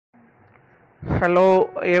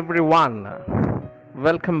Hello everyone.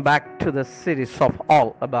 Welcome back to the series of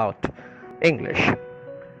All About English.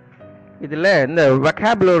 இதில் இந்த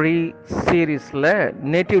vocabulary சீரீஸில்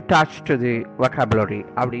native touch to the vocabulary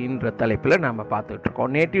அப்படின்ற தலைப்பில் நாம் பார்த்துட்டு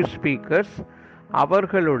இருக்கோம். நேட்டிவ் ஸ்பீக்கர்ஸ்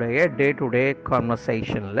அவர்களுடைய டே டு டே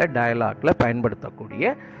கான்வர்சேஷனில் டயலாக்ல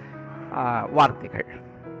பயன்படுத்தக்கூடிய வார்த்தைகள்.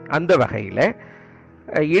 அந்த வகையில்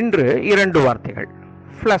இன்று 2 வார்த்தைகள்.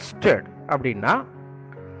 ஃப்ளஸ்டர்ட் அப்படின்னா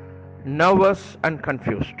நர்வஸ் அண்ட்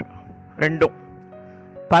கன்ஃபியூஸ்டு, ரெண்டும்.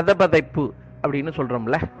 பதபதைப்பு அப்படின்னு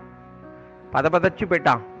சொல்கிறோம்ல, பதபதைச்சு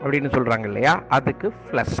போயிட்டான் அப்படின்னு சொல்கிறாங்க இல்லையா, அதுக்கு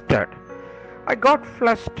flustered. I got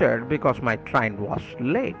flustered because my train was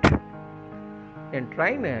late. N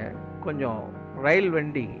train கொஞ்சம் ரயில்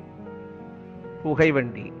வண்டி, புகை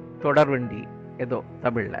வண்டி, தொடர் வண்டி, ஏதோ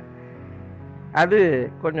தமிழில், அது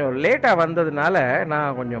கொஞ்சம் லேட்டாக வந்ததுனால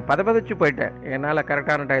நான் கொஞ்சம் பதபதைச்சு போயிட்டேன். என்னால்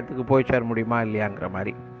கரெக்டான டயத்துக்கு போய் சேர முடியுமா இல்லையாங்கிற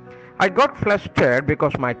மாதிரி. I got flustered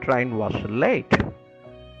because my train was late.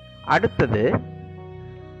 அடுத்தது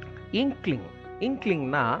இன்க்ளிங்.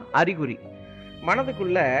 இன்க்ளிங்னா அறிகுறி.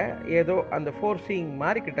 மனதுக்குள்ள ஏதோ அந்த ஃபோர்சிங்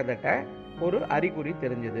மாதிரி கிட்டத்தட்ட ஒரு அறிகுறி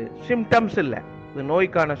தெரிஞ்சது. சிம்டம்ஸ் இல்லை, இது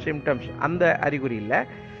நோய்க்கான சிம்டம்ஸ், அந்த அறிகுறி இல்லை.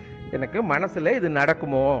 எனக்கு மனசில் இது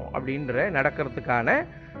நடக்குமோ அப்படின்ற நடக்கிறதுக்கான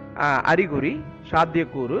அறிகுறி,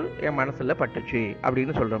 சாத்தியக்கூறு என் மனசில் பட்டுச்சு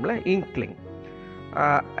அப்படின்னு சொல்கிறோம்ல, இன்க்ளிங்.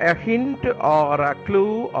 A hint or a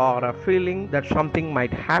clue or a feeling that something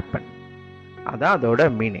might happen. அதான் அதோட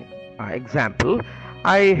meaning. Example,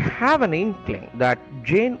 I have an inkling that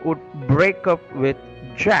Jane would break up with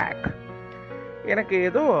Jack. எனக்கு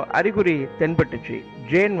ஏதோ அறிகுறி தென்பட்டுச்சு,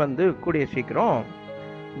 ஜேன் வந்து கூடிய சீக்கிரம்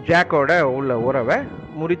ஜாக்கோட உள்ள உறவை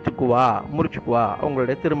முறிச்சுக்குவா,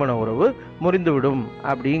 அவங்களுடைய திருமண உறவு முறிந்துவிடும்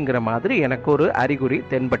அப்படிங்கிற மாதிரி எனக்கு ஒரு அறிகுறி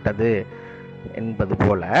தென்பட்டது என்பது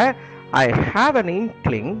போல, I have an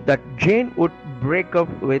inkling that Jane would break up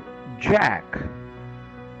with Jack.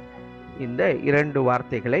 இந்த 2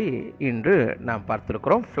 வார்த்தைகளை இன்று நாம்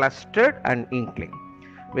பார்த்திருக்கிறோம், flustered and inkling.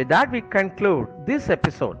 With that we conclude this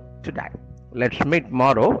episode today. Let's meet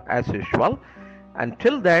tomorrow as usual.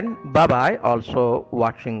 Until then, bye bye. Also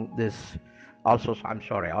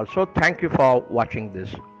thank you for watching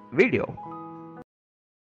this video.